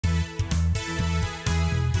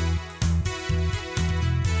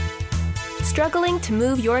Struggling to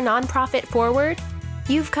move your nonprofit forward?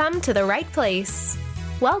 You've come to the right place.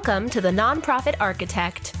 Welcome to the Nonprofit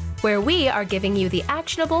Architect, where we are giving you the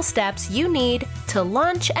actionable steps you need to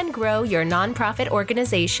launch and grow your nonprofit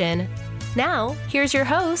organization. Now, here's your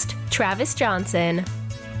host, Travis Johnson.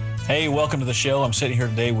 Hey, welcome to the show. I'm sitting here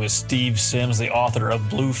today with Steve Sims, the author of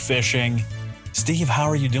Blue Fishing. Steve, how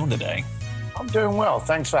are you doing today? I'm doing well.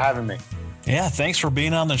 Thanks for having me. Yeah, thanks for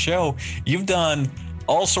being on the show. You've done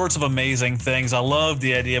all sorts of amazing things. I love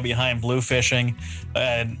the idea behind Blue Fishing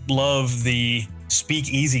and love the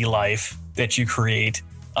SpeakEasy life that you create.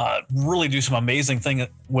 Really do some amazing thing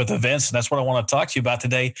with events, and that's what I want to talk to you about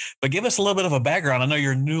today. But give us a little bit of a background. I know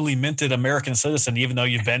you're a newly minted American citizen, even though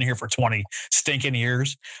you've been here for 20 stinking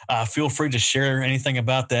years. Feel free to share anything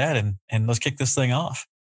about that, and let's kick this thing off.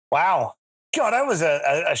 Wow. God, that was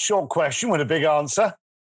a short question with a big answer.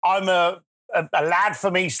 I'm a lad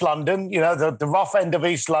from East London, you know, the rough end of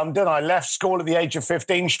East London. I left school at the age of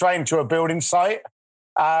 15, straight into a building site.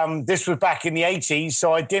 This was back in the 80s,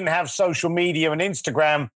 so I didn't have social media and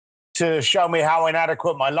Instagram to show me how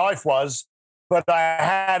inadequate my life was. But I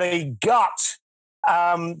had a gut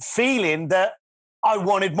feeling that I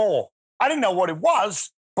wanted more. I didn't know what it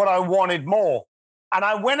was, but I wanted more. And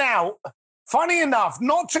I went out, funny enough,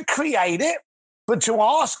 not to create it, but to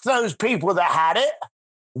ask those people that had it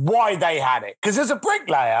why they had it. Because as a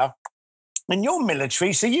bricklayer, and you're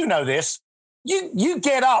military, so you know this, you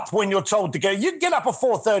get up when you're told to go. You get up at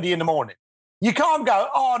 4:30 in the morning. You can't go,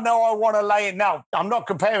 oh, no, I want to lay it. No, I'm not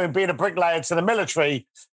comparing being a bricklayer to the military.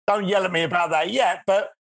 Don't yell at me about that yet.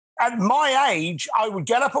 But at my age, I would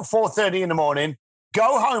get up at 4:30 in the morning,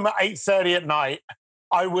 go home at 8:30 at night.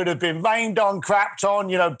 I would have been rained on, crapped on,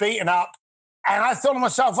 you know, beaten up. And I thought to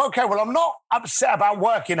myself, okay, well, I'm not upset about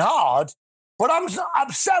working hard, but I'm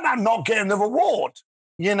upset about not getting the reward,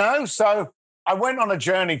 you know? So I went on a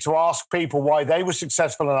journey to ask people why they were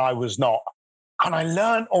successful and I was not. And I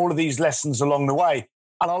learned all of these lessons along the way.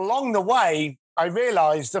 And along the way, I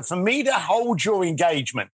realized that for me to hold your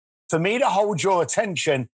engagement, for me to hold your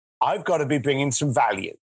attention, I've got to be bringing some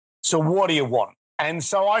value. So what do you want? And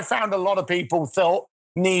so I found a lot of people felt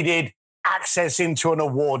needed access into an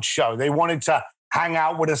award show. They wanted to hang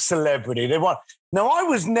out with a celebrity. Now, I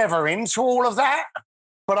was never into all of that,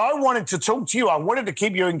 but I wanted to talk to you. I wanted to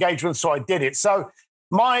keep you engaged with, so I did it. So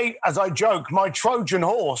as I joke, my Trojan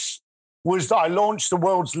horse was that I launched the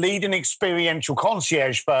world's leading experiential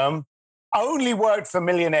concierge firm, only worked for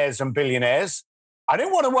millionaires and billionaires. I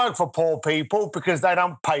didn't want to work for poor people because they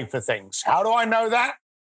don't pay for things. How do I know that?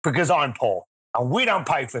 Because I'm poor and we don't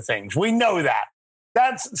pay for things. We know that.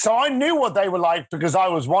 So I knew what they were like because I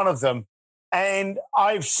was one of them. And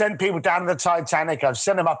I've sent people down to the Titanic. I've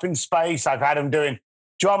sent them up in space. I've had them doing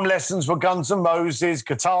drum lessons with Guns N' Roses,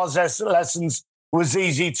 guitar lessons with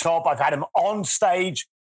ZZ Top. I've had them on stage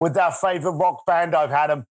with their favorite rock band. I've had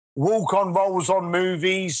them walk on roles on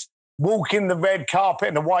movies, walk in the red carpet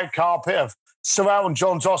and the white carpet of Sir Elton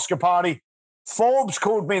John's Oscar party. Forbes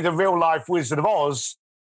called me the real life Wizard of Oz.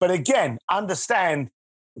 But again, understand,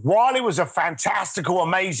 while it was a fantastical,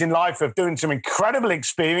 amazing life of doing some incredible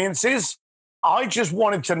experiences, I just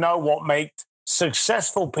wanted to know what made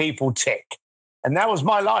successful people tick. And that was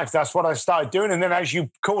my life. That's what I started doing. And then as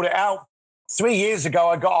you called it out, 3 years ago,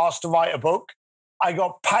 I got asked to write a book. I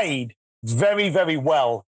got paid very, very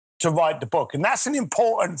well to write the book. And that's an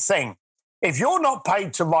important thing. If you're not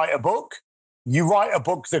paid to write a book, you write a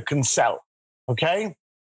book that can sell, okay?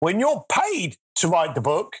 When you're paid to write the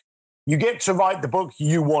book, you get to write the book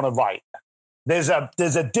you want to write. There's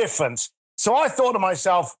a difference. So I thought to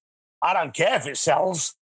myself, I don't care if it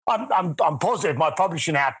sells. I'm positive my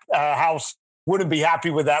publishing house wouldn't be happy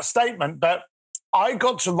with that statement, but I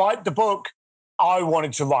got to write the book I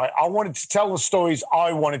wanted to write. I wanted to tell the stories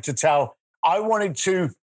I wanted to tell. I wanted to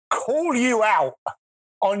call you out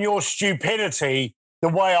on your stupidity the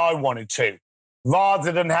way I wanted to,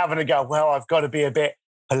 rather than having to go, well, I've got to be a bit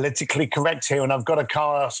politically correct here and I've got to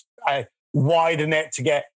cast a wider net to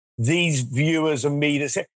get these viewers and me to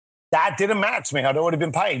say. That didn't matter to me. I'd already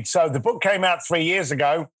been paid. So the book came out 3 years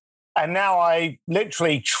ago, and now I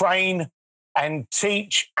literally train and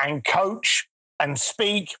teach and coach and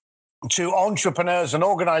speak to entrepreneurs and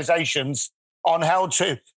organizations on how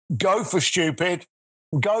to go for stupid,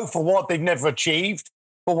 go for what they've never achieved,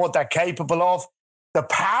 for what they're capable of, the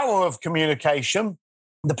power of communication,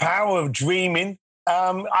 the power of dreaming.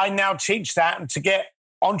 I now teach that, and to get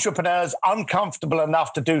entrepreneurs uncomfortable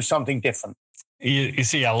enough to do something different. You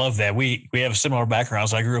see, I love that. We have similar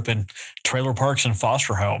backgrounds. I grew up in trailer parks and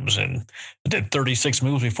foster homes and did 36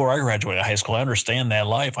 moves before I graduated high school. I understand that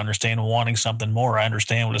life. I understand wanting something more. I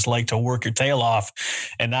understand what it's like to work your tail off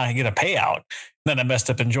and now I get a payout. Then I messed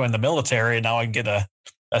up and joined the military, and now I get a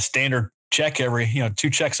standard check every, 2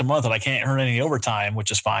 checks a month, and I can't earn any overtime, which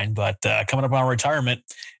is fine. But coming up on retirement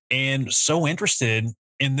and so interested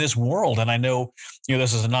in this world. And I know,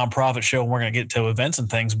 this is a nonprofit show and we're going to get to events and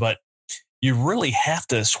things, but you really have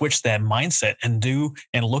to switch that mindset and do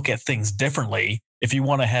and look at things differently if you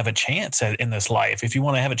want to have a chance in this life. If you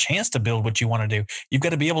want to have a chance to build what you want to do, you've got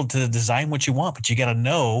to be able to design what you want, but you got to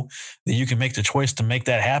know that you can make the choice to make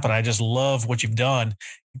that happen. I just love what you've done,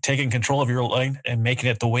 taking control of your life and making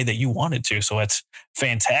it the way that you wanted to. So it's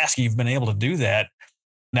fantastic you've been able to do that.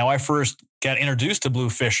 Now, I first got introduced to blue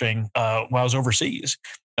fishing when I was overseas.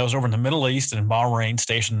 I was over in the Middle East in Bahrain,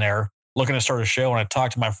 stationed there, looking to start a show, and I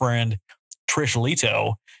talked to my friend Trish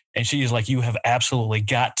Lito, and she's like, you have absolutely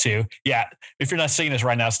got to. Yeah, if you're not seeing this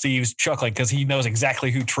right now, Steve's chuckling because he knows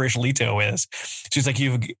exactly who Trish Lito is. She's like,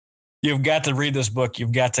 you've got to read this book.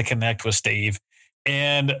 You've got to connect with Steve.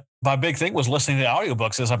 And my big thing was listening to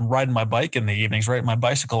audiobooks as I'm riding my bike in the evenings, riding my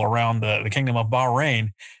bicycle around the Kingdom of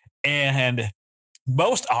Bahrain. And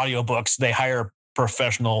most audiobooks, they hire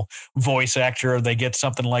professional voice actor. They get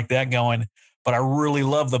something like that going. But I really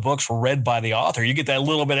love the books read by the author. You get that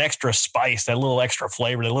little bit extra spice, that little extra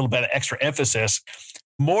flavor, that little bit of extra emphasis.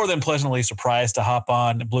 More than pleasantly surprised to hop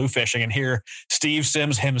on blue fishing and hear Steve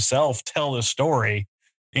Sims himself tell the story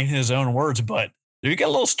in his own words. But you got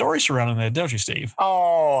a little story surrounding that, don't you, Steve?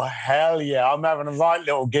 Oh, hell yeah. I'm having a right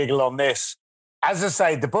little giggle on this. As I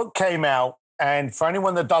say, the book came out, and for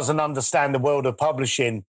anyone that doesn't understand the world of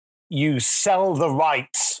publishing, you sell the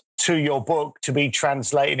rights to your book to be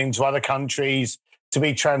translated into other countries, to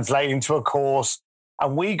be translated into a course.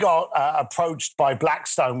 And we got approached by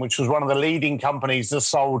Blackstone, which was one of the leading companies that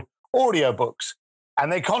sold audiobooks.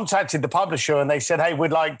 And they contacted the publisher and they said, hey,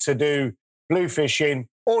 we'd like to do blue fishing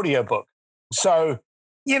audiobook. So,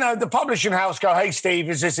 the publishing house go, hey,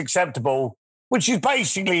 Steve, is this acceptable? Which is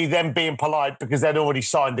basically them being polite because they'd already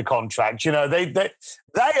signed the contract. They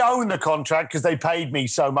own the contract because they paid me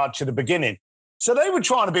so much at the beginning. So they were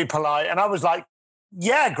trying to be polite. And I was like,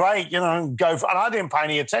 yeah, great, go for it. And I didn't pay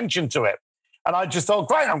any attention to it. And I just thought,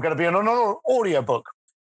 great, I'm going to be on an audiobook.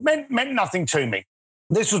 Meant nothing to me.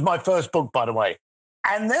 This was my first book, by the way.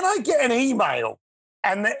 And then I get an email,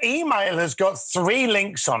 and the email has got 3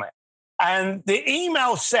 links on it. And the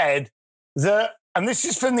email said that, and this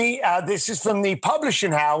is from the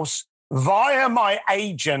publishing house via my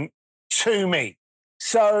agent to me.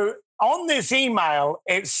 So on this email,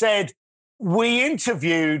 it said, we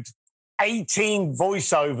interviewed 18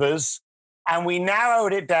 voiceovers and we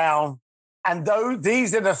narrowed it down. And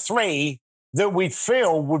these are the 3 that we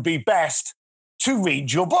feel would be best to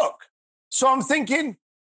read your book. So I'm thinking,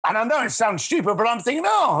 and I know it sounds stupid, but I'm thinking,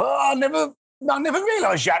 I never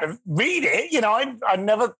realized you had to read it. I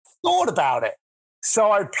never thought about it.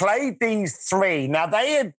 So I played these 3. Now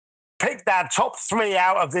they had picked their top 3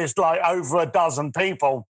 out of this, like over a dozen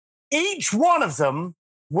people. Each one of them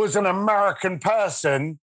was an American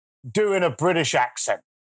person doing a British accent.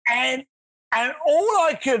 And all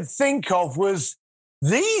I could think of was,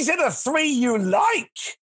 these are the 3 you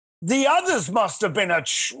like. The others must have been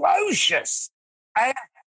atrocious. And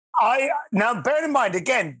now bear in mind,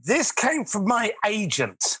 again, this came from my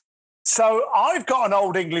agent. So I've got an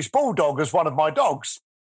old English bulldog as one of my dogs.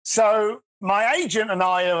 So my agent and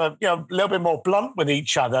I are a little bit more blunt with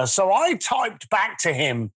each other. So I typed back to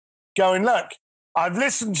him going, look, I've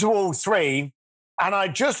listened to all 3, and I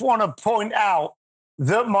just want to point out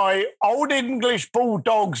that my old English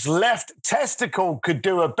bulldog's left testicle could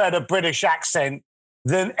do a better British accent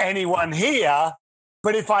than anyone here.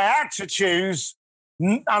 But if I had to choose,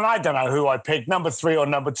 and I don't know who I picked, number 3 or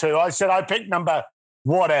number 2, I said I picked number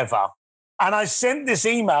whatever. And I sent this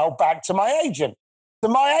email back to my agent.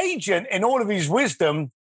 So my agent, in all of his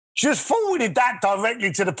wisdom, just forwarded that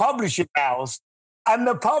directly to the publishing house. And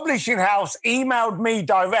the publishing house emailed me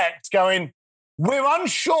direct going, we're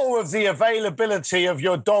unsure of the availability of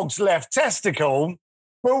your dog's left testicle,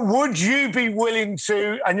 but would you be willing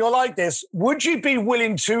to, and you're like this, would you be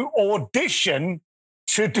willing to audition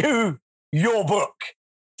to do your book?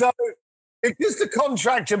 So because the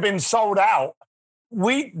contract had been sold out,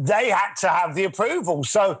 they had to have the approval.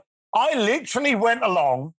 So I literally went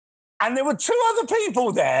along, and there were 2 other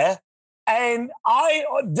people there. And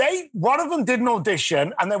one of them did an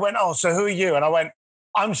audition, and they went, oh, so who are you? And I went,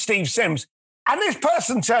 I'm Steve Sims. And this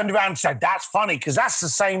person turned around and said, that's funny, because that's the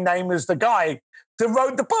same name as the guy that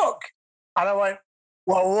wrote the book. And I went,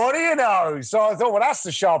 Well, what do you know? So I thought, well, that's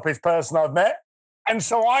the sharpest person I've met. And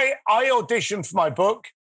so I auditioned for my book.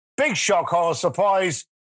 Big shock, horror, surprise.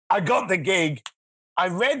 I got the gig. I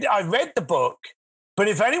read the book. But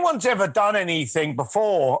if anyone's ever done anything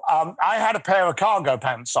before, I had a pair of cargo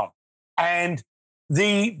pants on. And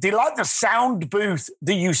the sound booth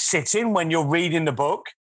that you sit in when you're reading the book,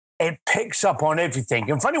 it picks up on everything.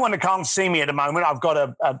 And for anyone that can't see me at the moment, I've got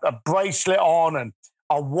a bracelet on and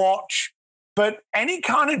a watch. But any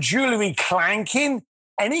kind of jewelry clanking,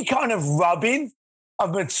 any kind of rubbing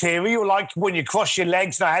of material, like when you cross your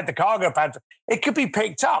legs and I had the cargo pants, it could be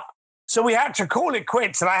picked up. So we had to call it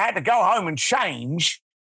quits and I had to go home and change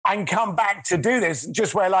and come back to do this,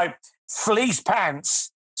 just wear like fleece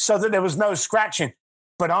pants so that there was no scratching.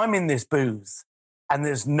 But I'm in this booth and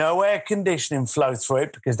there's no air conditioning flow through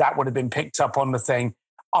it because that would have been picked up on the thing.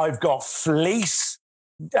 I've got fleece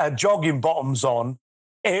jogging bottoms on.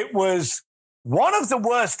 It was one of the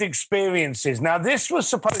worst experiences. Now, this was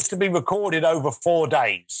supposed to be recorded over 4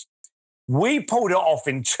 days. We pulled it off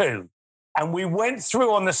in 2, and we went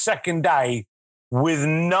through on the second day with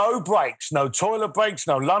no breaks, no toilet breaks,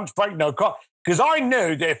 no lunch break, no because I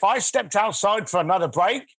knew that if I stepped outside for another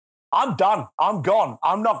break, I'm done. I'm gone.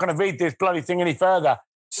 I'm not going to read this bloody thing any further.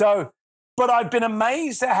 So, but I've been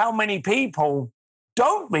amazed at how many people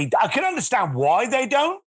don't read. I can understand why they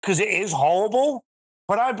don't, because it is horrible.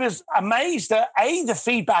 But I was amazed at, the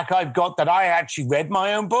feedback I've got that I actually read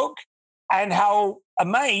my own book and how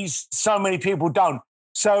amazed so many people don't.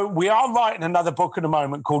 So we are writing another book at the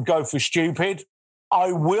moment called Go for Stupid.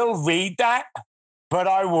 I will read that, but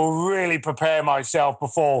I will really prepare myself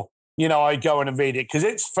before, I go in and read it. Because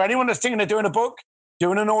it's, for anyone that's thinking of doing a book,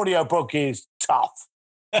 doing an audio book is tough.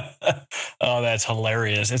 Oh, that's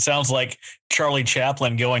hilarious. It sounds like Charlie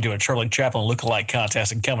Chaplin going to a Charlie Chaplin lookalike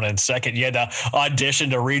contest and coming in second. You had to audition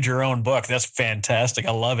to read your own book. That's fantastic.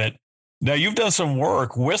 I love it. Now, you've done some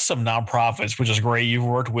work with some nonprofits, which is great. You've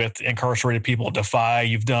worked with incarcerated people at Defy.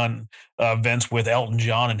 You've done events with Elton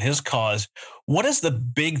John and his cause. What is the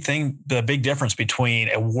big difference between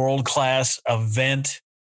a world-class event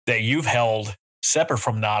that you've held separate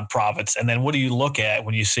from nonprofits? And then what do you look at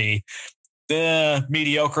when you see the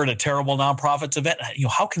mediocre to terrible nonprofits event?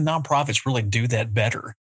 How can nonprofits really do that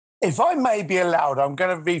better? If I may be allowed, I'm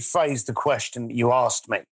going to rephrase the question that you asked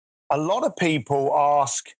me. A lot of people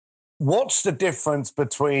ask, what's the difference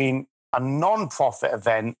between a non-profit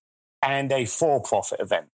event and a for-profit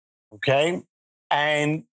event? Okay.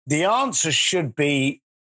 And the answer should be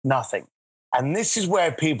nothing. And this is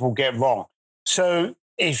where people get wrong. So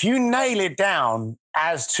if you nail it down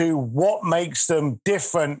as to what makes them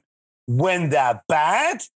different when they're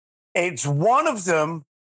bad, it's one of them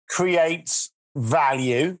creates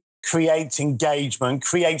value, creates engagement,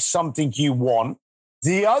 creates something you want.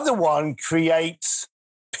 The other one creates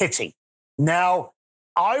pity. Now,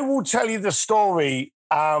 I will tell you the story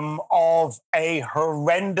of a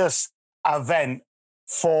horrendous event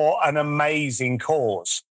for an amazing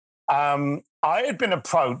cause. I had been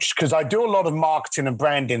approached because I do a lot of marketing and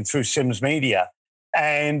branding through Sims Media.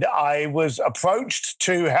 And I was approached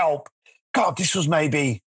to help, God, this was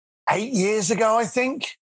maybe 8 years ago, I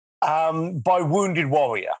think, by Wounded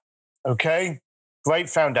Warrior. Okay, great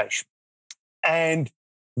foundation. And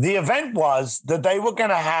the event was that they were going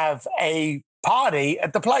to have a party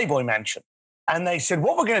at the Playboy Mansion. And they said,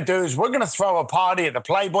 what we're going to do is we're going to throw a party at the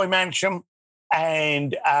Playboy Mansion.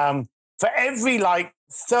 And for every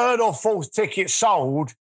third or fourth ticket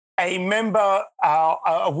sold, a member,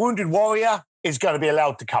 a Wounded Warrior is going to be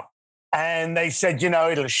allowed to come. And they said,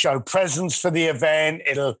 it'll show presence for the event.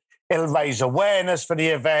 It'll raise awareness for the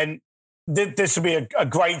event. This will be a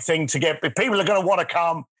great thing to get. People are going to want to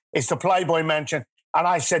come. It's the Playboy Mansion. And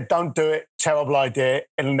I said, don't do it. Terrible idea.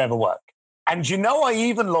 It'll never work. And I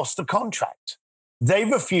even lost the contract. They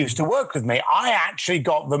refused to work with me. I actually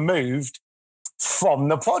got removed from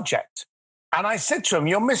the project. And I said to them,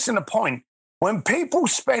 you're missing a point. When people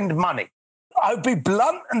spend money, I'd be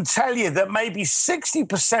blunt and tell you that maybe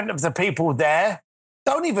 60% of the people there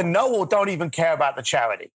don't even know or don't even care about the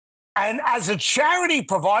charity. And as a charity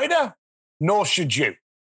provider, nor should you.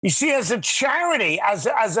 You see, as a charity, as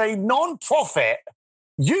a non-profit,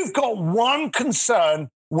 you've got one concern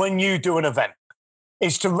when you do an event.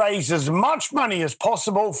 Is to raise as much money as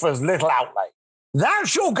possible for as little outlay.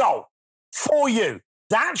 That's your goal for you.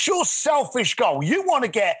 That's your selfish goal. You want to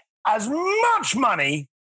get as much money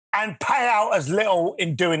and pay out as little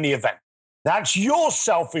in doing the event. That's your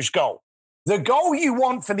selfish goal. The goal you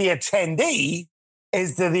want for the attendee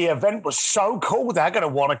is that the event was so cool they're going to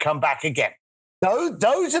want to come back again.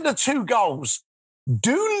 Those are the two goals.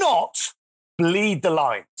 Do not bleed the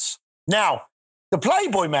lines. Now, The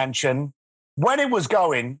Playboy Mansion, when it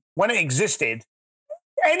existed,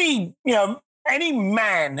 any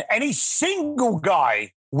man, any single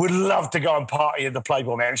guy would love to go and party at the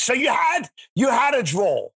Playboy Mansion. So you had a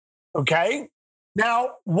draw, okay?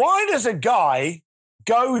 Now, why does a guy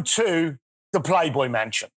go to the Playboy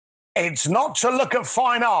Mansion? It's not to look at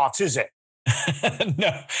fine art, is it?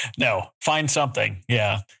 No. Find something.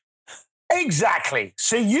 Yeah. Exactly.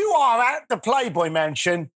 So you are at the Playboy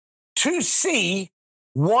Mansion to see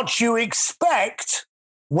what you expect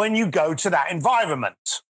when you go to that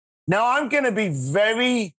environment. Now, I'm going to be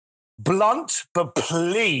very blunt, but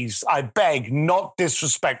please, I beg, not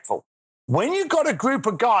disrespectful. When you've got a group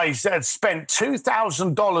of guys that had spent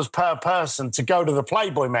 $2,000 per person to go to the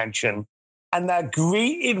Playboy Mansion, and they're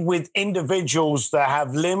greeted with individuals that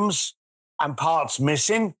have limbs and parts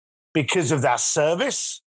missing because of their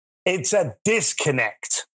service, it's a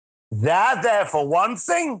disconnect. They're there for one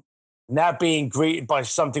thing, and they're being greeted by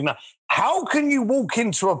something else. How can you walk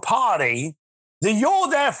into a party that you're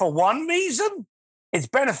there for one reason, it's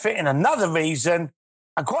benefiting another reason,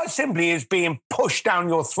 and quite simply is being pushed down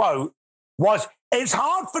your throat? It's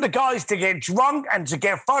hard for the guys to get drunk and to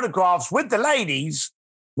get photographs with the ladies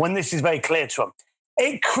when this is very clear to them.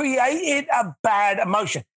 It created a bad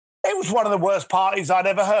emotion. It was one of the worst parties I'd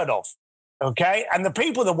ever heard of, okay? And the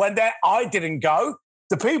people that went there, I didn't go.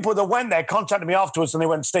 The people that went there contacted me afterwards and they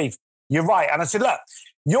went, Steve, you're right. And I said, look,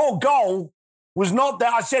 your goal was not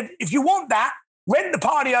that. I said, if you want that, rent the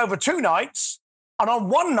party over 2 nights, and on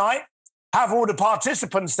one night, have all the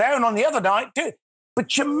participants there, and on the other night, do it.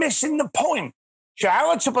 But you're missing the point.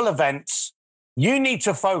 Charitable events, you need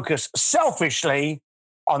to focus selfishly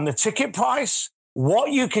on the ticket price,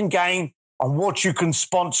 what you can gain, and what you can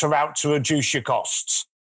sponsor out to reduce your costs.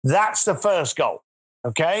 That's the first goal,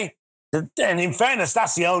 okay? And in fairness,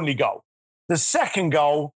 that's the only goal. The second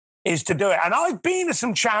goal is to do it. And I've been to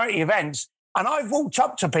some charity events, and I've walked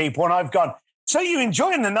up to people, and I've gone, so you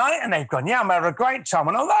enjoying the night? And they've gone, yeah, I'm having a great time.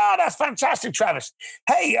 And I'm like, oh, that's fantastic, Travis.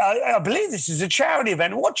 Hey, I believe this is a charity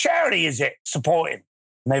event. What charity is it supporting?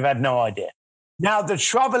 And they've had no idea. Now, the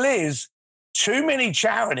trouble is, too many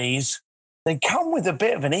charities, they come with a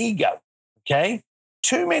bit of an ego, okay?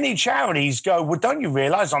 Too many charities go, well, don't you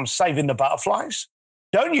realize I'm saving the butterflies?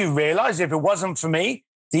 Don't you realize if it wasn't for me,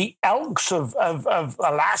 the elks of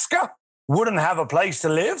Alaska wouldn't have a place to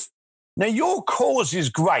live? Now, your cause is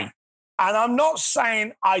great. And I'm not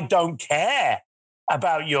saying I don't care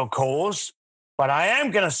about your cause, but I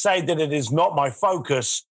am going to say that it is not my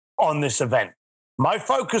focus on this event. My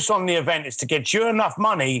focus on the event is to get you enough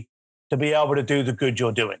money to be able to do the good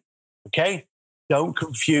you're doing, okay? Don't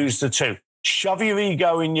confuse the two. Shove your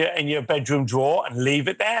ego in your bedroom drawer and leave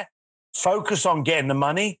it there. Focus on getting the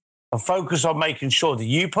money and focus on making sure that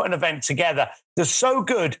you put an event together that's so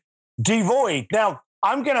good, devoid. Now,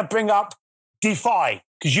 I'm going to bring up Defy,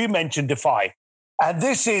 because you mentioned Defy. And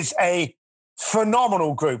this is a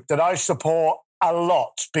phenomenal group that I support a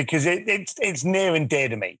lot because it's near and dear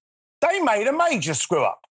to me. They made a major screw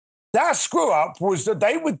up. That screw up was that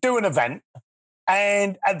they would do an event,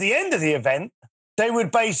 and at the end of the event, they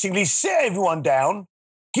would basically sit everyone down,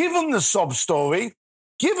 give them the sob story,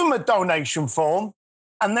 give them a donation form,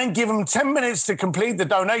 and then give them 10 minutes to complete the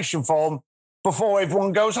donation form before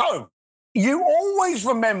everyone goes home. You always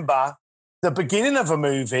remember the beginning of a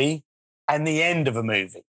movie and the end of a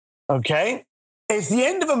movie, okay? If the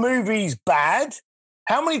end of a movie is bad,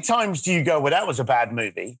 how many times do you go, well, that was a bad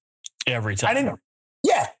movie? Every time.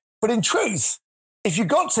 But in truth, if you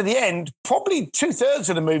got to the end, probably 2/3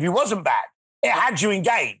 of the movie wasn't bad. It had you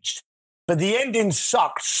engaged. But the ending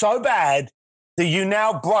sucked so bad that you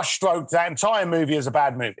now brushstroke that entire movie as a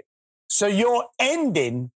bad movie. So your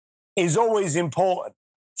ending is always important.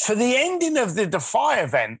 For the ending of the Defy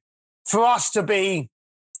event, for us to be,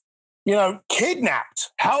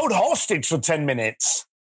 kidnapped, held hostage for 10 minutes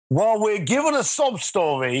while we're given a sob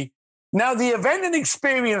story. Now, the event and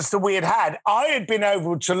experience that we had, I had been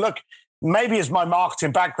able to look, maybe it's my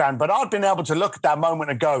marketing background, but I'd been able to look at that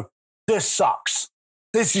moment and go, this sucks.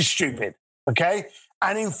 This is stupid, okay?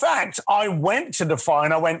 And in fact, I went to Defy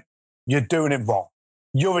and I went, you're doing it wrong.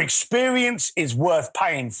 Your experience is worth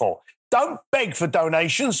paying for. Don't beg for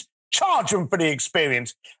donations. Charge them for the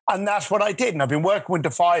experience. And that's what I did. And I've been working with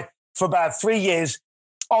Defy for about 3 years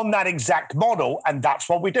on that exact model. And that's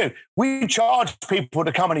what we do. We charge people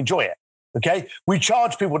to come and enjoy it. Okay. We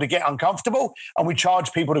charge people to get uncomfortable and we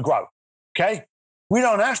charge people to grow. Okay. We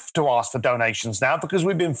don't have to ask for donations now because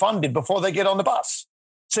we've been funded before they get on the bus.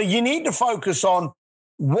 So you need to focus on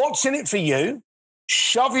what's in it for you,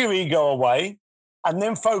 shove your ego away, and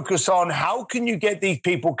then focus on how can you get these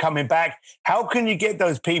people coming back? How can you get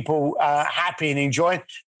those people happy and enjoying?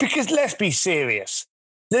 Because let's be serious.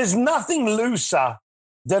 There's nothing looser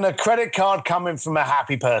than a credit card coming from a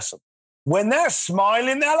happy person. When they're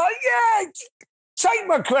smiling, they're like, yeah, take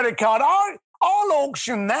my credit card. I'll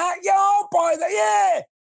auction that. Yeah, I'll buy that. Yeah.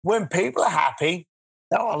 When people are happy,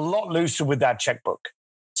 they're a lot looser with that checkbook.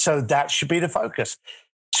 So that should be the focus.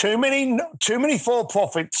 Too many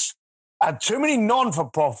for-profits, too many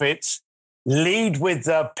non-for-profits lead with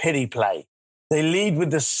the pity play. They lead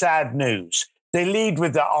with the sad news. They lead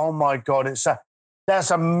with the, oh my God,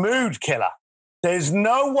 that's a mood killer. There's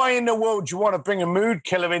no way in the world you want to bring a mood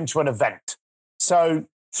killer into an event. So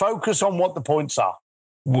focus on what the points are.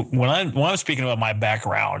 When I'm speaking about my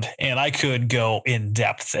background, and I could go in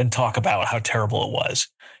depth and talk about how terrible it was,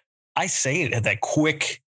 I say it at that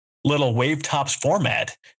quick little wave tops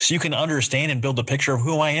format so you can understand and build a picture of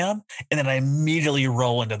who I am. And then I immediately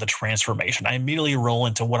roll into the transformation. I immediately roll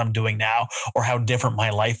into what I'm doing now or how different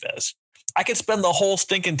my life is. I could spend the whole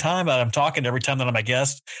stinking time that I'm talking every time that I'm a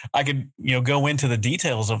guest. I could, go into the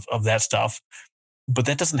details of that stuff, but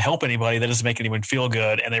that doesn't help anybody. That doesn't make anyone feel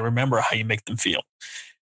good. And they remember how you make them feel.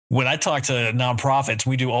 When I talk to nonprofits,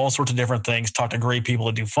 we do all sorts of different things, talk to great people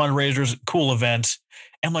that do fundraisers, cool events.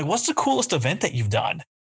 And I'm like, what's the coolest event that you've done?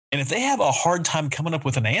 And if they have a hard time coming up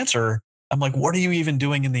with an answer, I'm like, what are you even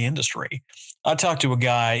doing in the industry? I talked to a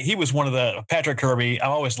guy. He was one of the Patrick Kirby. I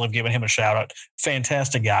always love giving him a shout out.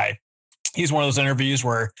 Fantastic guy. He's one of those interviews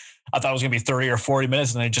where I thought it was going to be 30 or 40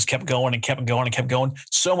 minutes and they just kept going and kept going and kept going.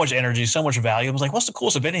 So much energy, so much value. I was like, what's the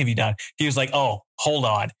coolest event have you done? He was like, oh, hold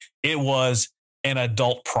on. It was an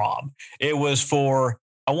adult prom. It was for,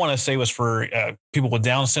 I want to say it was for people with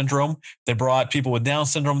Down syndrome. They brought people with Down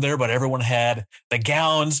syndrome there, but everyone had the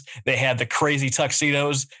gowns. They had the crazy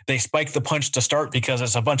tuxedos. They spiked the punch to start because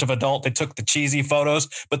it's a bunch of adult. They took the cheesy photos,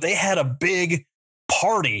 but they had a big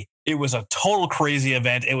party. It was a total crazy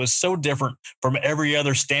event. It was so different from every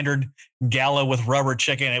other standard gala with rubber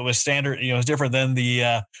chicken. It was standard, it was different than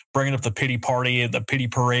the bringing up the pity party, the pity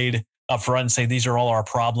parade up front and say, these are all our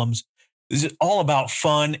problems. This is all about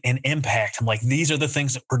fun and impact. I'm like, these are the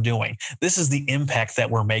things that we're doing. This is the impact that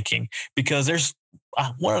we're making because there's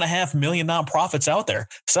 1.5 million nonprofits out there.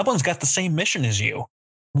 Someone's got the same mission as you.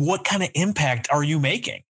 What kind of impact are you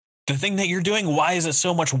making? The thing that you're doing, why is it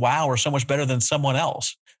so much wow or so much better than someone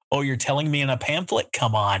else? Oh, you're telling me in a pamphlet?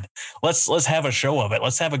 Come on. Let's have a show of it.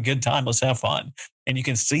 Let's have a good time. Let's have fun. And you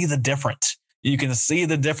can see the difference. You can see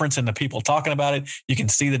the difference in the people talking about it. You can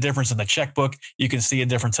see the difference in the checkbook. You can see a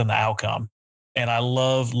difference in the outcome. And I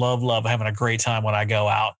love, love, love having a great time when I go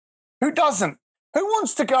out. Who doesn't? Who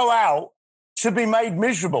wants to go out to be made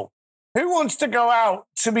miserable? Who wants to go out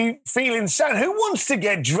to be feeling sad? Who wants to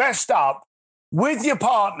get dressed up with your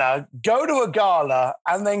partner, go to a gala,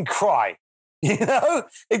 and then cry?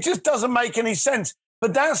 It just doesn't make any sense.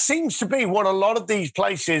 But that seems to be what a lot of these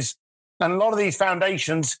places and a lot of these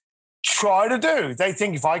foundations try to do. They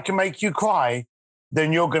think if I can make you cry,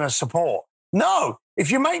 then you're going to support. No,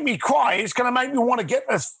 if you make me cry, it's going to make me want to get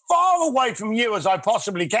as far away from you as I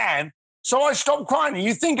possibly can. So I stop crying. And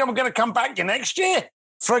you think I'm going to come back next year?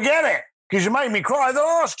 Forget it, because you made me cry the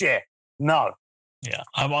last year. No. Yeah,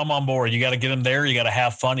 I'm on board. You got to get them there. You got to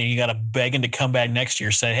have fun, and you got to beg them to come back next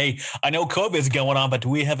year. Say, hey, I know COVID's going on, but do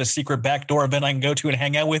we have a secret backdoor event I can go to and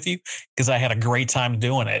hang out with you? Because I had a great time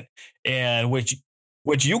doing it. And what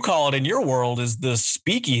you call it in your world is the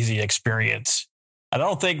speakeasy experience. I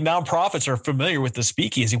don't think nonprofits are familiar with the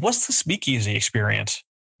speakeasy. What's the speakeasy experience?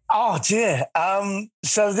 Oh, dear.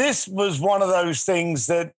 So this was one of those things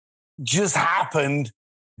that just happened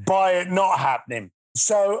by it not happening.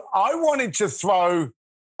 So I wanted to throw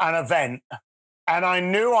an event and I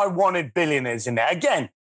knew I wanted billionaires in there. Again,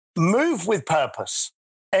 move with purpose.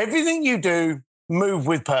 Everything you do, move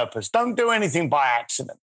with purpose. Don't do anything by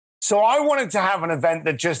accident. So I wanted to have an event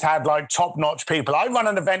that just had like top-notch people. I run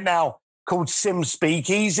an event now called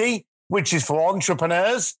SpeakEasy, which is for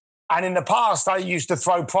entrepreneurs. And in the past, I used to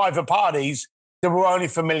throw private parties that were only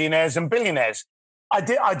for millionaires and billionaires. I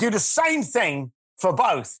do the same thing for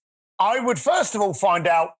both. I would first of all find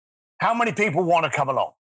out how many people want to come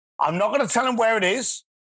along. I'm not going to tell them where it is.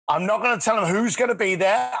 I'm not going to tell them who's going to be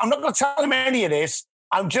there. I'm not going to tell them any of this.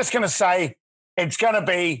 I'm just going to say it's going to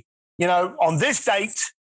be, on this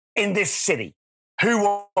date in this city.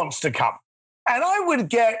 Who wants to come? And I would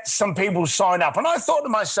get some people sign up. And I thought to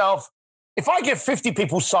myself, if I get 50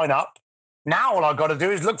 people sign up, now all I've got to do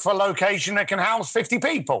is look for a location that can house 50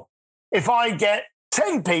 people. If I get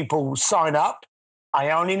 10 people sign up,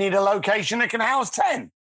 I only need a location that can house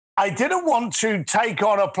 10. I didn't want to take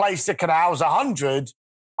on a place that could house 100.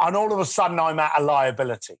 and all of a sudden I'm at a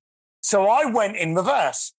liability. So I went in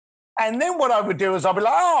reverse. And then what I would do is I'd be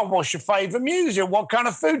like, oh, what's your favorite music? What kind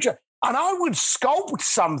of food? And I would sculpt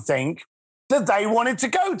something that they wanted to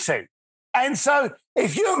go to. And so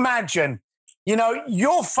if you imagine,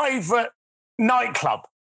 your favorite nightclub,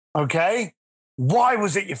 okay? Why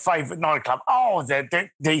was it your favorite nightclub? Oh,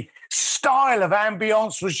 the style of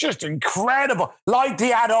ambience was just incredible. Like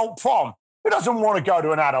the adult prom. Who doesn't want to go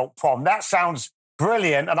to an adult prom? That sounds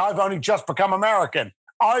brilliant. And I've only just become American.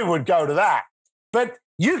 I would go to that. But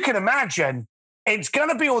you can imagine it's going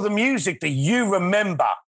to be all the music that you remember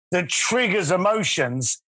that triggers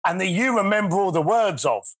emotions and that you remember all the words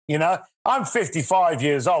of, I'm 55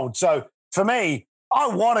 years old. So for me, I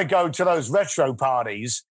want to go to those retro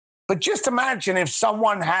parties. But just imagine if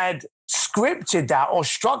someone had scripted that or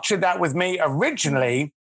structured that with me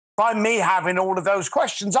originally by me having all of those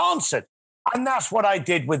questions answered. And that's what I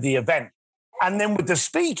did with the event. And then with the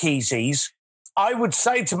speakeasies, I would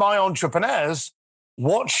say to my entrepreneurs,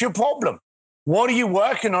 what's your problem? What are you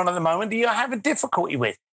working on at the moment that you're having difficulty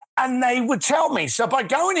with? And they would tell me. So by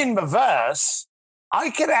going in reverse, I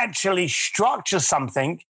could actually structure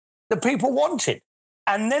something that people wanted.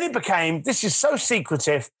 And then it became, this is so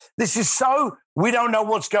secretive. This is so, we don't know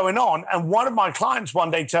what's going on. And one of my clients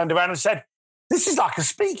one day turned around and said, this is like a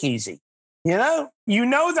speakeasy.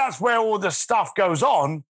 That's where all the stuff goes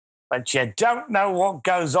on, but you don't know what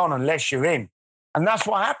goes on unless you're in. And that's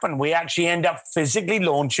what happened. We actually end up physically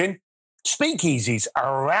launching speakeasies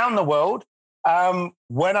around the world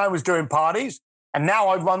when I was doing parties. And now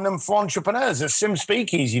I run them for entrepreneurs at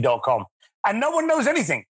simspeakeasy.com. And no one knows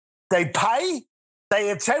anything. They pay, they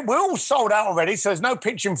attend. We're all sold out already, so there's no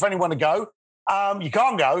pitching for anyone to go. You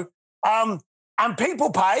can't go. And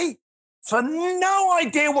people pay for no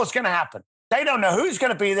idea what's going to happen. They don't know who's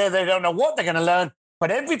going to be there. They don't know what they're going to learn.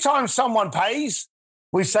 But every time someone pays,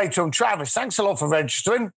 we say to them, Travis, thanks a lot for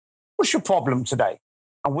registering. What's your problem today?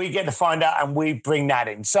 And we get to find out and we bring that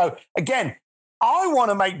in. So again, I want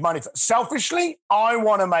to make money. Selfishly, I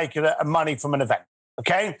want to make money from an event,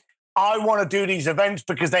 okay? I want to do these events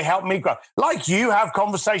because they help me grow. Like you have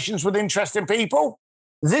conversations with interesting people.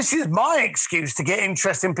 This is my excuse to get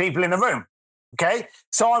interesting people in the room, okay?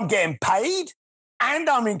 So I'm getting paid and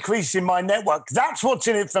I'm increasing my network. That's what's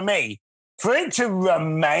in it for me. For it to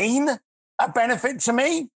remain a benefit to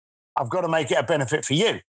me, I've got to make it a benefit for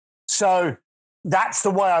you. So that's the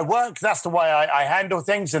way I work. That's the way I handle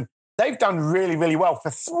things. And they've done really, really well for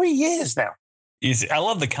 3 years now. I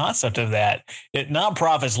love the concept of that.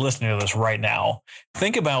 Nonprofits listening to this right now,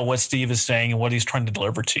 think about what Steve is saying and what he's trying to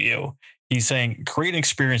deliver to you. He's saying create an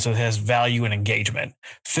experience that has value and engagement.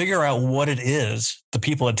 Figure out what it is the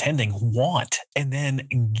people attending want and then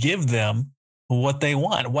give them what they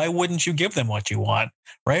want. Why wouldn't you give them what you want,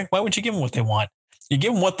 right? Why would you give them what they want? You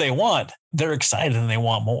give them what they want, they're excited and they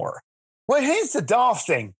want more. Well, here's the daft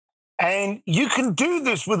thing. And you can do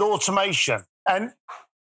this with automation. And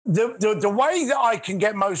the way that I can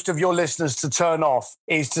get most of your listeners to turn off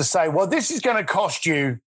is to say, well, this is going to cost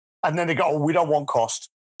you. And then they go, oh, we don't want cost.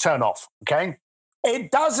 Turn off, okay? It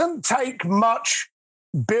doesn't take much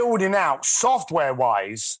building out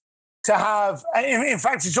software-wise to have, in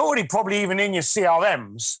fact, it's already probably even in your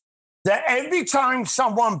CRMs, that every time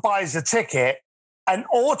someone buys a ticket, an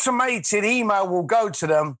automated email will go to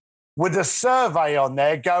them with a survey on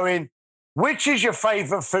there going, which is your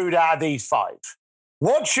favorite food out of these 5?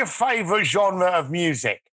 What's your favorite genre of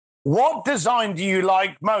music? What design do you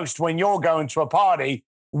like most when you're going to a party?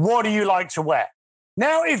 What do you like to wear?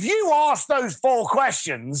 Now, if you ask those 4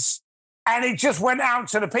 questions and it just went out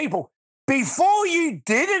to the people, before you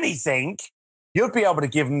did anything, you'd be able to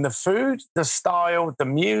give them the food, the style, the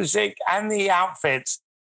music, and the outfits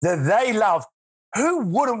that they love. Who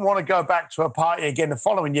wouldn't want to go back to a party again the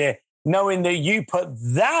following year, knowing that you put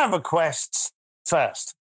their requests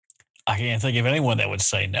first? I can't think of anyone that would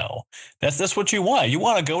say no. That's what you want. You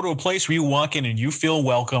want to go to a place where you walk in and you feel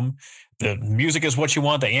welcome. The music is what you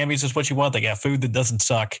want. The ambience is what you want. They got food that doesn't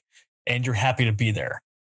suck, and you're happy to be there.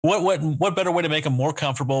 What better way to make them more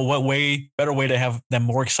comfortable? Better way to have them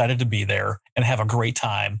more excited to be there and have a great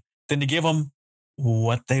time than to give them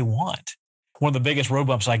what they want? One of the biggest road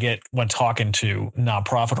bumps I get when talking to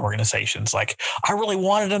nonprofit organizations, like, I really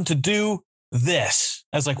wanted them to do this.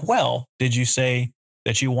 I was like, well, did you say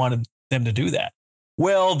that you wanted them to do that?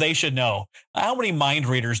 Well, they should know. How many mind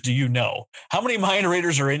readers do you know? How many mind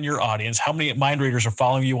readers are in your audience? How many mind readers are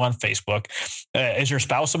following you on Facebook? Is your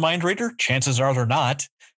spouse a mind reader? Chances are they're not,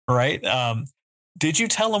 right? Did you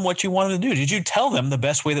tell them what you wanted to do? Did you tell them the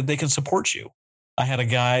best way that they can support you? I had a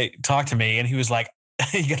guy talk to me and he was like,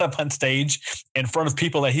 he got up on stage in front of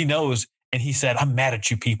people that he knows And he said, I'm mad at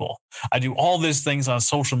you people. I do all these things on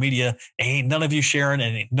social media. Ain't none of you sharing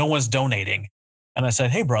and no one's donating. And I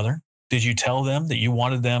said, hey, brother, did you tell them that you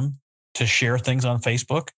wanted them to share things on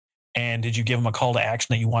Facebook? And did you give them a call to action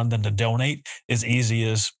that you wanted them to donate as easy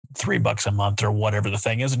as $3 a month or whatever the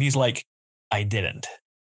thing is? And he's like, I didn't.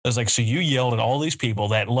 I was like, so you yelled at all these people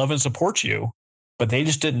that love and support you, but they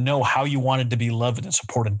just didn't know how you wanted to be loved and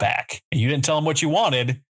supported back. And you didn't tell them what you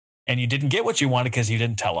wanted, and you didn't get what you wanted because you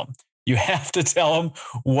didn't tell them. You have to tell them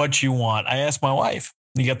what you want. I asked my wife,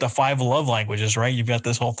 you got the 5 love languages, right? You've got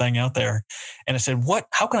this whole thing out there. And I said,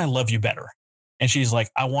 how can I love you better? And she's like,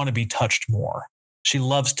 I want to be touched more. She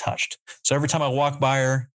loves touched. So every time I walk by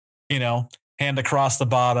her, hand across the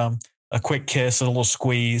bottom, a quick kiss, a little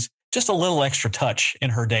squeeze, just a little extra touch in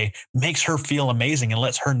her day makes her feel amazing and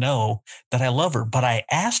lets her know that I love her. But I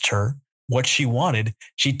asked her what she wanted.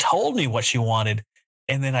 She told me what she wanted,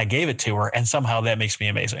 and then I gave it to her. And somehow that makes me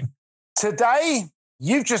amazing. Today,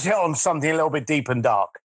 you've just hit on something a little bit deep and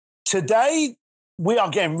dark. Today, we are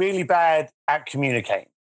getting really bad at communicating,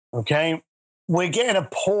 okay? We're getting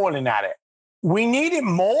appalling at it. We need it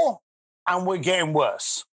more, and we're getting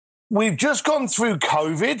worse. We've just gone through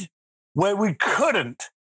COVID where we couldn't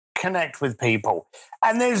connect with people.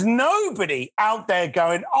 And there's nobody out there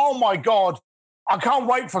going, oh, my God, I can't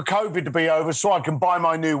wait for COVID to be over so I can buy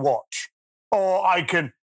my new watch or I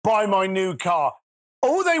can buy my new car.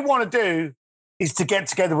 All they want to do is to get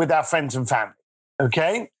together with our friends and family,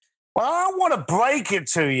 okay? Well, I don't want to break it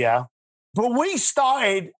to you, but we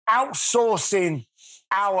started outsourcing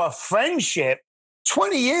our friendship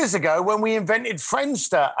 20 years ago when we invented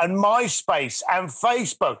Friendster and MySpace and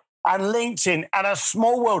Facebook and LinkedIn and A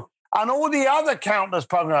Small World and all the other countless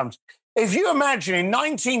programs. If you imagine in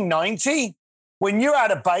 1990, when you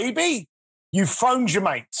had a baby, you phoned your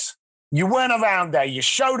mates. You went around there. You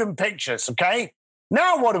showed them pictures, okay?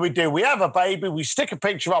 Now what do? We have a baby, we stick a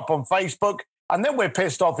picture up on Facebook, and then we're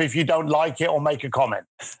pissed off if you don't like it or make a comment,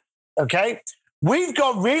 okay? We've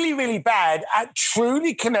got really, really bad at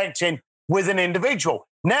truly connecting with an individual.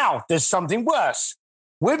 Now, there's something worse.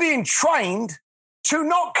 We're being trained to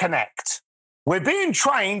not connect. We're being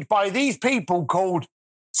trained by these people called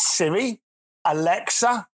Siri,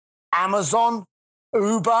 Alexa, Amazon,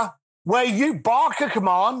 Uber, where you bark a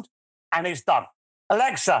command and it's done.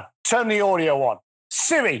 Alexa, turn the audio on.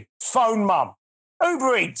 Siri, phone mum.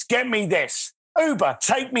 Uber Eats, get me this. Uber,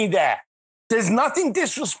 take me there. There's nothing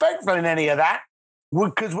disrespectful in any of that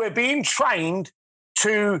because we're being trained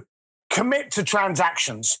to commit to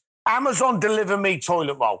transactions. Amazon, deliver me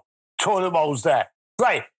toilet roll. Toilet roll's there.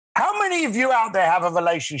 Great. How many of you out there have a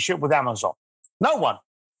relationship with Amazon? No one.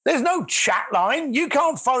 There's no chat line. You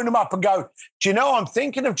can't phone them up and go, do you know, I'm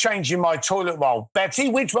thinking of changing my toilet roll. Betty,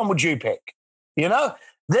 which one would you pick?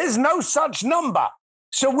 There's no such number.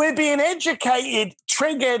 So we're being educated,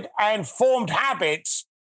 triggered, and formed habits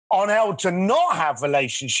on how to not have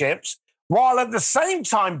relationships, while at the same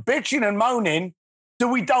time bitching and moaning that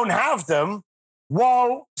we don't have them,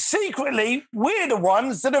 while secretly we're the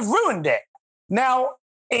ones that have ruined it. Now,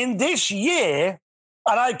 in this year,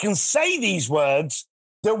 and I can say these words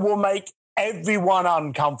that will make everyone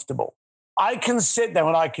uncomfortable. I can sit there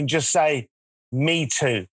and I can just say, me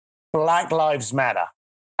too, Black Lives Matter,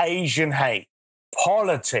 Asian hate,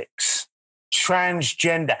 politics,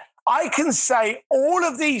 transgender. I can say all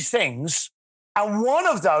of these things, and one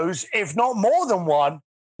of those, if not more than one,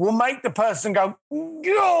 will make the person go,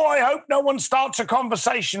 oh, I hope no one starts a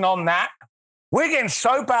conversation on that. We're getting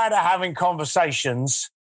so bad at having conversations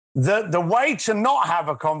that the way to not have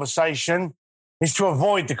a conversation is to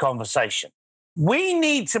avoid the conversation. We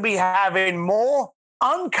need to be having more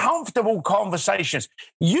uncomfortable conversations.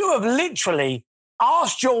 You have literally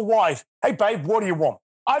asked your wife, hey, babe, what do you want?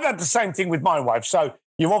 I've had the same thing with my wife. So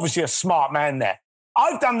you're obviously a smart man there.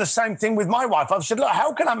 I've done the same thing with my wife. I've said, look,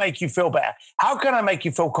 how can I make you feel better? How can I make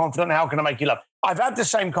you feel confident? How can I make you love? I've had the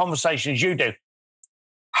same conversations you do.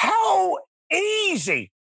 How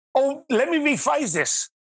easy, or let me rephrase this.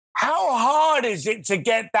 How hard is it to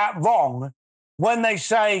get that wrong when they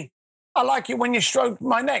say, I like it when you stroke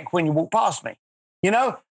my neck when you walk past me?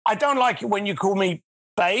 I don't like it when you call me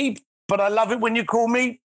babe, but I love it when you call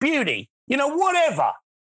me beauty. Whatever.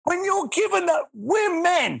 When you're given that, we're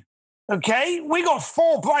men, okay? We got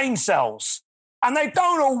 4 brain cells, and they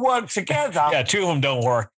don't all work together. Yeah, 2 of them don't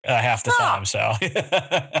work half the time, so.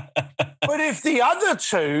 But if the other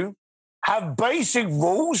 2 have basic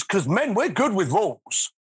rules, because men, we're good with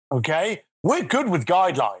rules, okay? We're good with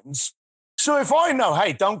guidelines. So if I know,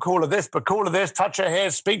 hey, don't call her this, but call her this, touch her hair,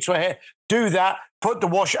 speak to her hair, do that, put the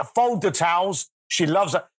washer, fold the towels, she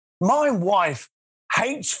loves it. My wife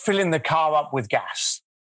hates filling the car up with gas.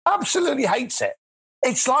 Absolutely hates it.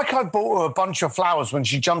 It's like I bought her a bunch of flowers when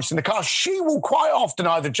she jumps in the car. She will quite often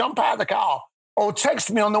either jump out of the car or text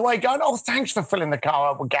me on the way going, oh, thanks for filling the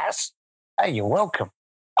car up with gas. Hey, you're welcome.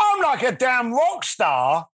 I'm like a damn rock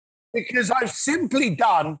star because I've simply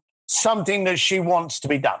done something that she wants to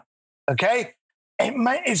be done. Okay?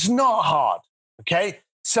 It's not hard. Okay?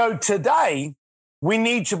 So today, we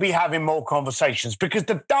need to be having more conversations because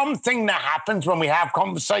the dumb thing that happens when we have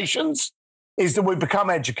conversations is that we become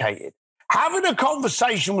educated. Having a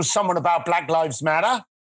conversation with someone about Black Lives Matter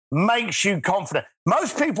makes you confident.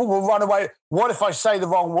 Most people will run away. What if I say the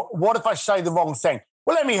wrong thing?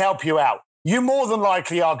 Well, let me help you out. You more than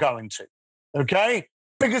likely are going to, okay?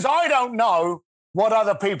 Because I don't know what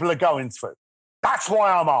other people are going through. That's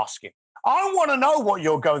why I'm asking. I want to know what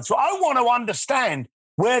you're going through. I want to understand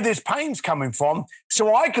where this pain's coming from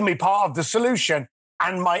so I can be part of the solution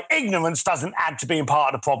and my ignorance doesn't add to being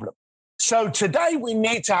part of the problem. So today we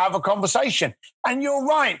need to have a conversation. And you're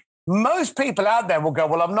right. Most people out there will go,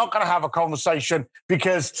 well, I'm not going to have a conversation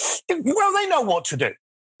because, well, they know what to do.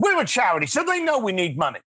 We're a charity, so they know we need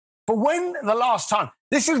money. But when the last time,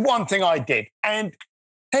 this is one thing I did, and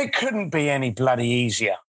it couldn't be any bloody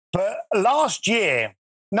easier. But last year,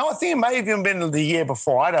 no, I think it may have even been the year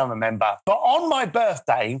before, I don't remember. But on my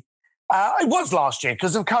birthday, it was last year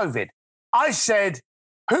because of COVID, I said,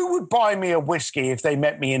 who would buy me a whiskey if they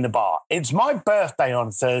met me in the bar? It's my birthday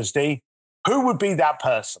on Thursday. Who would be that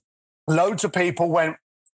person? Loads of people went,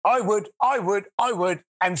 I would.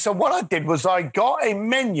 And so what I did was I got a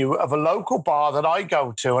menu of a local bar that I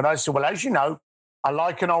go to. And I said, well, as you know, I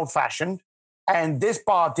like an old fashioned. And this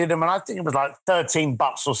bar did them. And I think it was like $13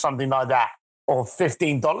 or something like that, or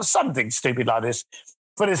 $15, something stupid like this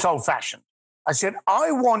for this old fashioned. I said,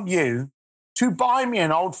 I want you to buy me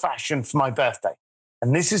an old fashioned for my birthday.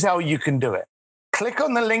 And this is how you can do it. Click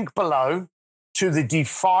on the link below to the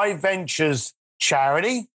Defy Ventures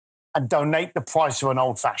charity and donate the price of an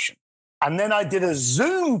old fashioned. And then I did a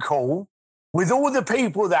Zoom call with all the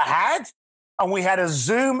people that had, and we had a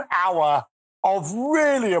Zoom hour of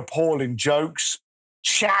really appalling jokes,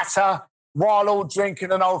 chatter, while all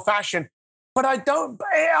drinking an old fashioned. But it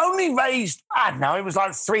only raised, I don't know, it was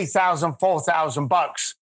like $3,000,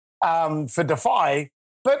 $4,000 for Defy.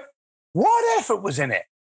 But what effort was in it?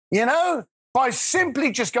 You know, by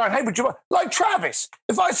simply just going, hey, would you, like Travis,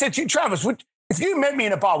 if I said to you, Travis, if you met me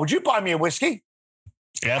in a bar, would you buy me a whiskey?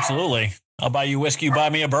 Yeah, absolutely. I'll buy you whiskey, you buy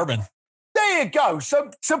me a bourbon. There you go.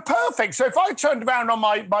 So perfect. So if I turned around on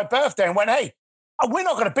my birthday and went, hey, we're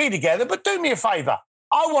not going to be together, but do me a favor.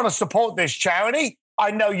 I want to support this charity.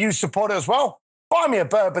 I know you support it as well. Buy me a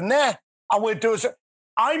bourbon there. And we'll do it.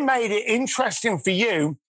 I made it interesting for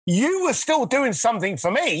you. You were still doing something for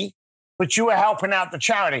me, but you were helping out the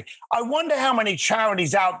charity. I wonder how many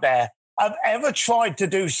charities out there have ever tried to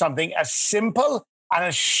do something as simple and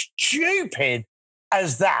as stupid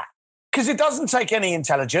as that. Because it doesn't take any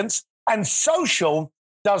intelligence. And social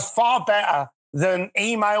does far better than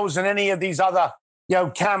emails and any of these other,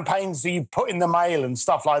 campaigns that you put in the mail and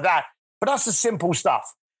stuff like that. But that's the simple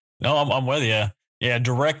stuff. No, I'm with you. Yeah,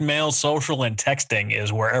 direct mail, social, and texting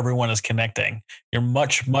is where everyone is connecting. You're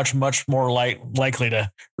much, much, much more likely to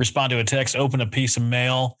respond to a text, open a piece of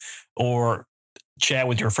mail, or chat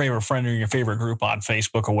with your favorite friend or your favorite group on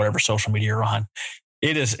Facebook or whatever social media you're on.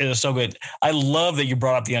 It is so good. I love that you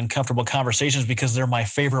brought up the uncomfortable conversations because they're my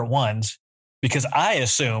favorite ones. Because I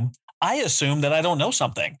assume that I don't know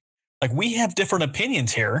something. Like, we have different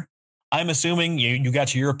opinions here. I'm assuming you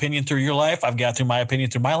got your opinion through your life. I've got through my opinion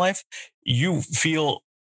through my life. You feel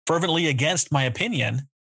fervently against my opinion.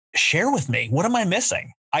 Share with me. What am I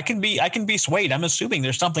missing? I can be swayed. I'm assuming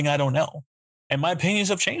there's something I don't know. And my opinions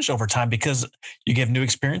have changed over time because you get new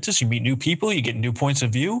experiences, you meet new people, you get new points of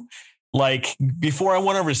view. Like, before I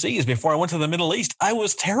went overseas, before I went to the Middle East, I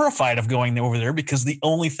was terrified of going over there because the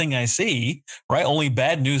only thing I see, right, only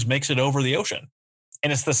bad news makes it over the ocean.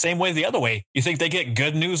 And it's the same way the other way. You think they get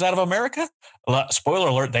good news out of America? Spoiler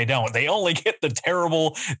alert, they don't. They only get the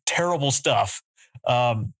terrible, terrible stuff.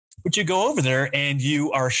 But you go over there and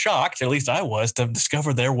you are shocked, at least I was, to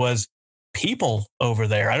discover there was people over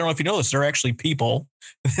there. I don't know if you know this. They're actually people.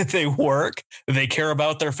 They work. They care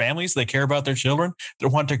about their families. They care about their children. They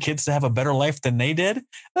want their kids to have a better life than they did.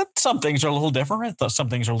 Some things are a little different. Some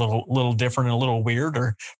things are a little different and a little weird,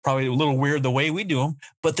 or probably a little weird the way we do them.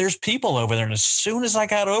 But there's people over there. And as soon as I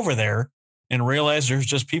got over there and realized there's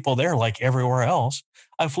just people there like everywhere else,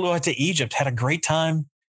 I flew out to Egypt, had a great time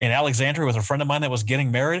in Alexandria with a friend of mine that was getting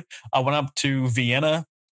married. I went up to Vienna,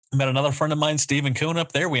 met another friend of mine, Stephen Kuhn,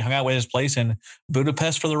 up there. We hung out at his place in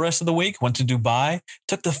Budapest for the rest of the week, went to Dubai,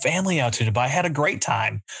 took the family out to Dubai, had a great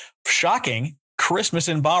time. Shocking. Christmas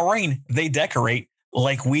in Bahrain, they decorate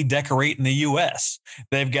like we decorate in the U.S.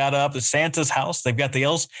 They've got up at Santa's house. They've got the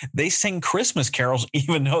elves. They sing Christmas carols,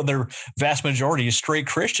 even though their vast majority is straight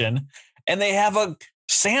Christian. And they have a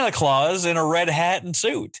Santa Claus in a red hat and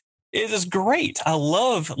suit. It is great. I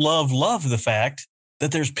love, love, love the fact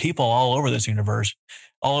that there's people all over this universe,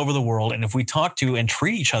 all over the world. And if we talk to and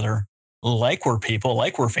treat each other like we're people,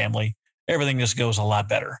 like we're family, everything just goes a lot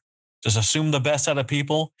better. Just assume the best out of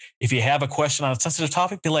people. If you have a question on a sensitive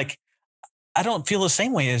topic, be like, I don't feel the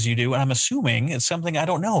same way as you do, and I'm assuming it's something I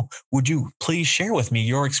don't know. Would you please share with me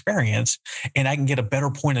your experience, and I can get a better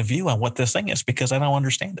point of view on what this thing is, because I don't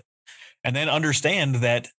understand it. And then understand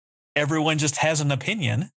that everyone just has an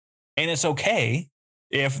opinion, and it's okay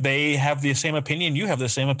if they have the same opinion, you have the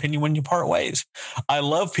same opinion when you part ways. I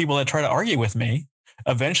love people that try to argue with me.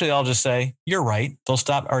 Eventually, I'll just say, you're right. They'll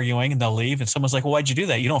stop arguing and they'll leave. And someone's like, well, why'd you do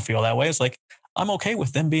that? You don't feel that way. It's like, I'm okay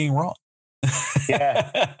with them being wrong.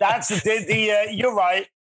 Yeah, that's you're right.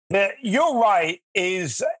 You're right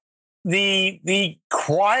is the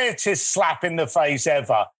quietest slap in the face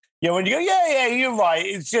ever. You know, when you go, yeah, you're right.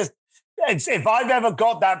 It's if I've ever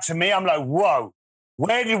got that to me, I'm like, whoa,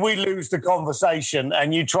 where did we lose the conversation?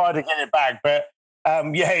 And you try to get it back. But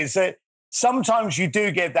sometimes you do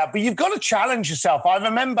get that, but you've got to challenge yourself. I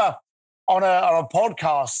remember on a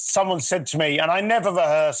podcast, someone said to me, and I never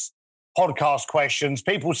rehearse podcast questions.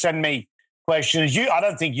 People send me questions. I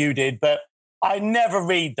don't think you did, but I never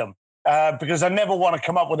read them because I never want to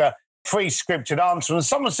come up with a pre-scripted answer. And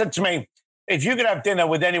someone said to me, if you could have dinner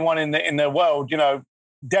with anyone in the world, you know,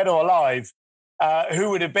 dead or alive,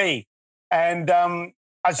 who would it be? And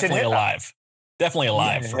I said, Definitely alive. Definitely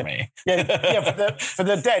alive for me. For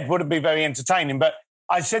the dead wouldn't be very entertaining. But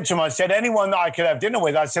I said to him, anyone that I could have dinner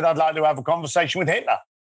with, I said, I'd like to have a conversation with Hitler.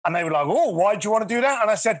 And they were like, oh, why do you want to do that? And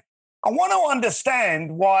I said, I want to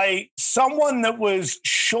understand why someone that was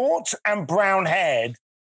short and brown-haired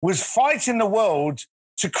was fighting the world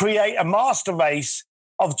to create a master race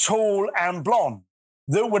of tall and blonde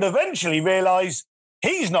that would eventually realize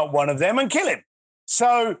he's not one of them and kill him.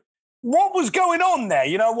 So what was going on there?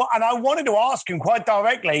 You know, and I wanted to ask him quite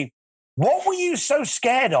directly, what were you so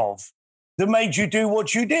scared of that made you do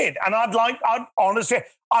what you did? And I'd honestly,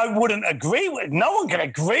 I wouldn't agree with, no one can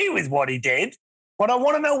agree with what he did, but I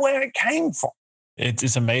want to know where it came from.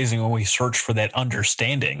 It's amazing when we search for that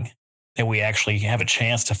understanding that we actually have a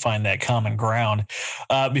chance to find that common ground.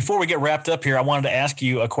 Before we get wrapped up here, I wanted to ask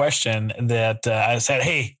you a question that I said,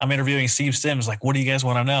 hey, I'm interviewing Steve Sims. Like, what do you guys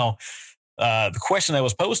want to know? The question that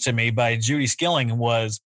was posed to me by Judy Skilling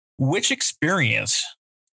was, which experience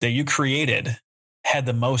that you created had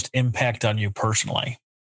the most impact on you personally?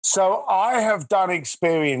 So I have done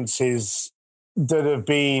experiences that have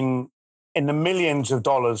been in the millions of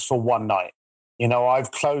dollars for one night. You know,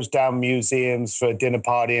 I've closed down museums for a dinner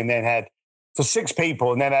party and then had for 6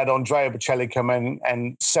 people and then had Andrea Bocelli come in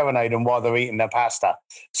and serenade them while they're eating their pasta.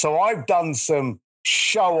 So I've done some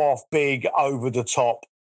show-off, big, over-the-top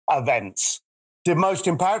events. The most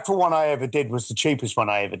impactful one I ever did was the cheapest one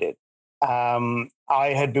I ever did.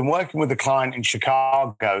 I had been working with a client in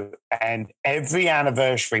Chicago, and every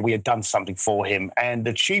anniversary we had done something for him. And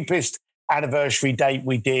the cheapest anniversary date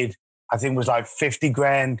we did, I think, was like 50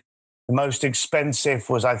 grand. The most expensive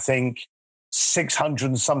was, I think, $600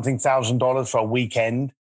 and something thousand for a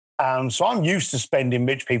weekend. So I'm used to spending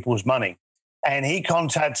rich people's money. And he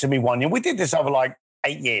contacted me one year. We did this over like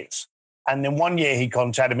 8 years. And then one year he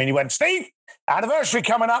contacted me and he went, Steve, anniversary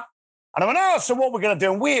coming up. And I went, oh, so what we're going to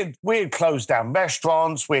do? And we had closed down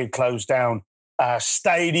restaurants. We had closed down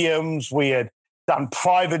stadiums. We had done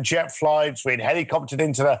private jet flights. We had helicoptered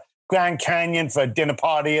into the Grand Canyon for a dinner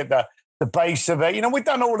party at the base of it. You know, we've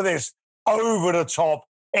done all of this over the top,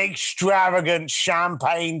 extravagant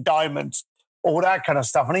champagne, diamonds, all that kind of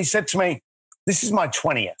stuff. And he said to me, this is my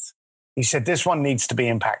 20th. He said, this one needs to be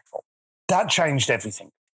impactful. That changed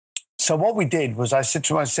everything. So what we did was I said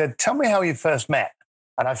to him, I said, tell me how you first met.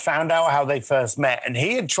 And I found out how they first met. And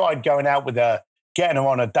he had tried going out with her, getting her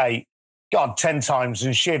on a date, 10 times.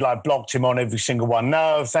 And she had like blocked him on every single one.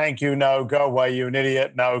 No, thank you. No, go away. You're an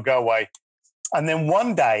idiot. No, go away. And then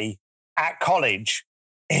one day at college,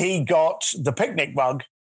 he got the picnic rug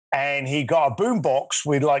and he got a boombox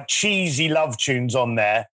with like cheesy love tunes on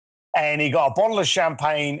there. And he got a bottle of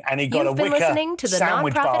champagne and he got a wicker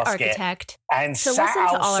sandwich basket Architect. And to sat listen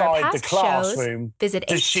to all our outside past the classroom shows, visit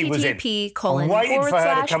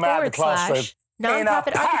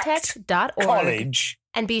http://nonprofitarchitect.org college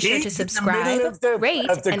and be sure to subscribe, rate,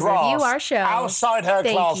 and review our show. Outside her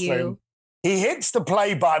Thank classroom, you. He hits the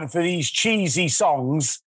play button for these cheesy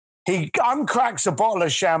songs. He uncracks a bottle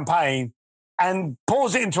of champagne and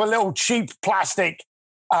pours it into a little cheap plastic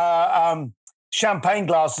champagne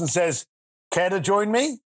glass and says, "Care to join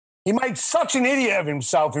me?" He made such an idiot of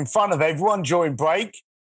himself in front of everyone during break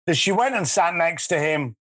that she went and sat next to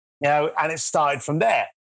him, and it started from there.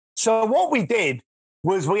 So what we did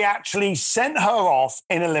was we actually sent her off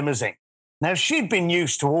in a limousine. Now, she'd been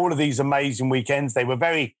used to all of these amazing weekends. They were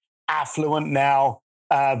very affluent now,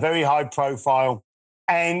 very high profile.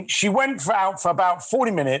 And she went out for about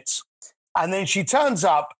 40 minutes, and then she turns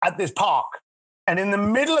up at this park. And in the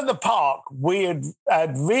middle of the park, we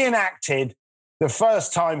had reenacted the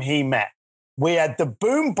first time he met. We had the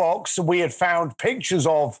boombox that we had found pictures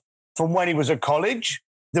of from when he was at college,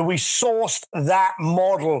 that we sourced that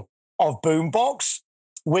model of boombox.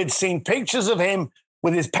 We'd seen pictures of him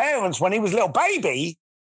with his parents when he was a little baby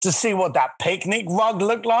to see what that picnic rug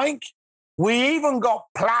looked like. We even got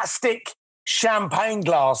plastic champagne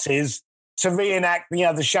glasses to reenact,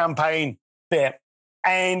 the champagne bit.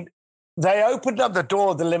 And they opened up the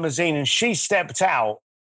door of the limousine and she stepped out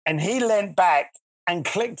and he leant back and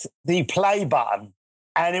clicked the play button.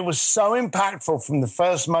 And it was so impactful from the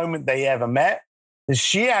first moment they ever met that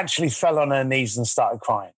she actually fell on her knees and started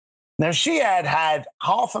crying. Now, she had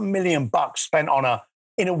 $500,000 spent on her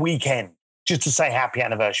in a weekend just to say happy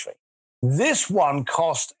anniversary. This one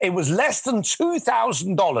it was less than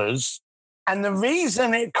 $2,000. And the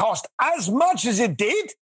reason it cost as much as it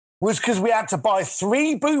did was because we had to buy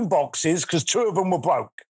 3 boom boxes because 2 of them were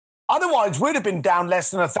broke. Otherwise, we'd have been down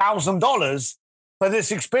less than $1,000 for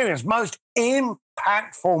this experience. Most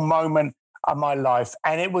impactful moment of my life.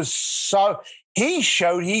 And it was he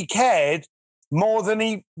showed he cared more than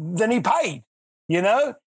he paid.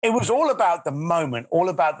 It was all about the moment, all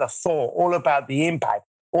about the thought, all about the impact,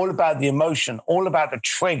 all about the emotion, all about the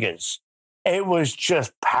triggers. It was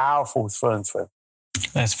just powerful through and through.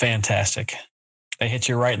 That's fantastic. They hit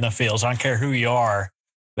you right in the feels. I don't care who you are,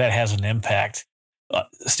 that has an impact.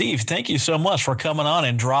 Steve, thank you so much for coming on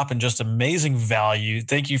and dropping just amazing value.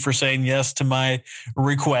 Thank you for saying yes to my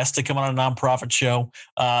request to come on a nonprofit show.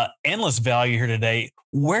 Endless value here today.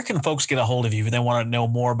 Where can folks get a hold of you if they want to know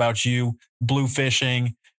more about you, blue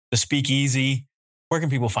fishing, the SpeakEasy? Where can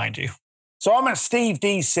people find you? So I'm at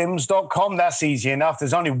stevedsims.com. That's easy enough.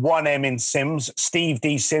 There's only one M in Sims,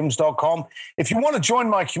 stevedsims.com. If you want to join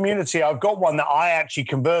my community, I've got one that I actually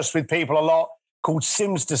converse with people a lot called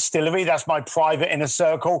Sims Distillery. That's my private inner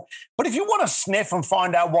circle. But if you want to sniff and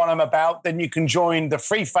find out what I'm about, then you can join the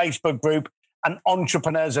free Facebook group, An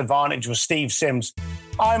Entrepreneur's Advantage with Steve Sims.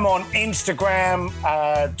 I'm on Instagram,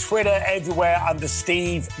 Twitter, everywhere under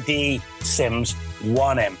Steve D. Sims,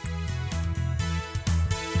 1M.